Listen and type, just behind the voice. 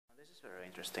Very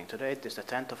interesting. Today it is the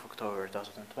 10th of October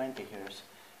 2020. Here's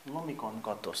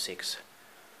Lumikonkatu 6.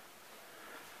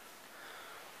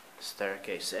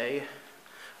 Staircase A.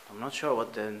 I'm not sure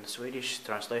what the Swedish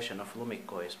translation of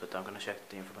Lumikko is, but I'm gonna check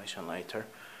the information later.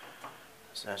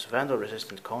 So there's vandal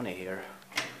resistant KONE here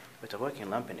with a working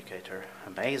lamp indicator.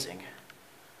 Amazing.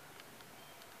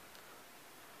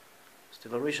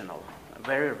 Still original.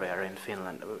 Very rare in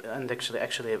Finland, and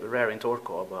actually rare in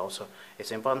Turku also.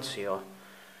 It's in Pansio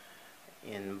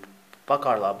in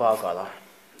Paakarla, Bagarla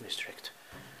district.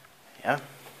 Yeah.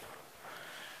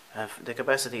 The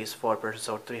capacity is 4 persons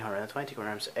or 320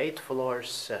 grams, 8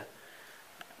 floors,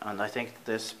 and I think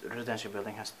this residential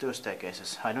building has 2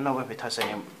 staircases. I don't know if it has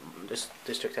any. This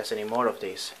district has any more of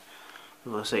these.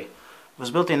 We'll see. It was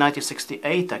built in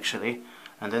 1968 actually,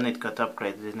 and then it got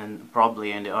upgraded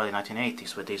probably in the early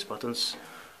 1980s with these buttons.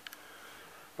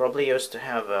 Probably used to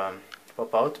have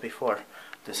pop out before.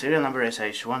 The serial number is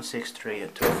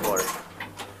H16324.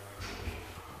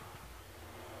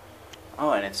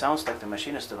 Oh, and it sounds like the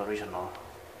machine is still original.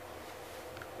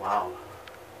 Wow.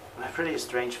 A pretty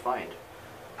strange find.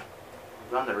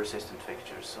 Vandal resistant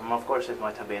fixtures. Of course it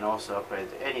might have been also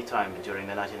upgraded any time during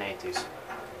the 1980s.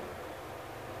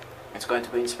 It's going to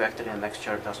be inspected in next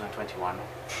year, 2021.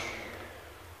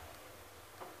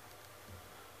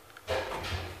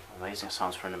 Amazing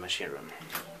sounds from the machine room.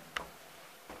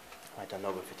 I don't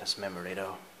know if it has memory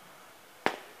though.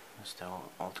 It's the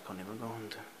old KONE logo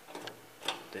and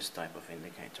this type of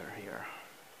indicator here.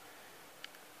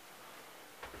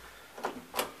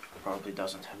 Probably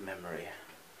doesn't have memory.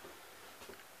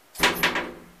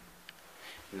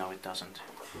 No, it doesn't.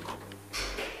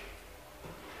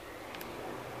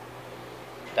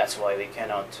 That's why we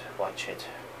cannot watch it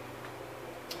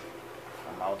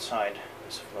from outside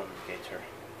this flow indicator.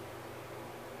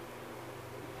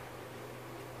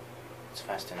 It's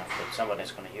fast enough that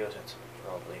somebody's going to use it,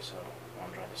 probably, so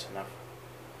one ride is enough.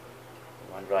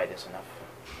 One ride is enough.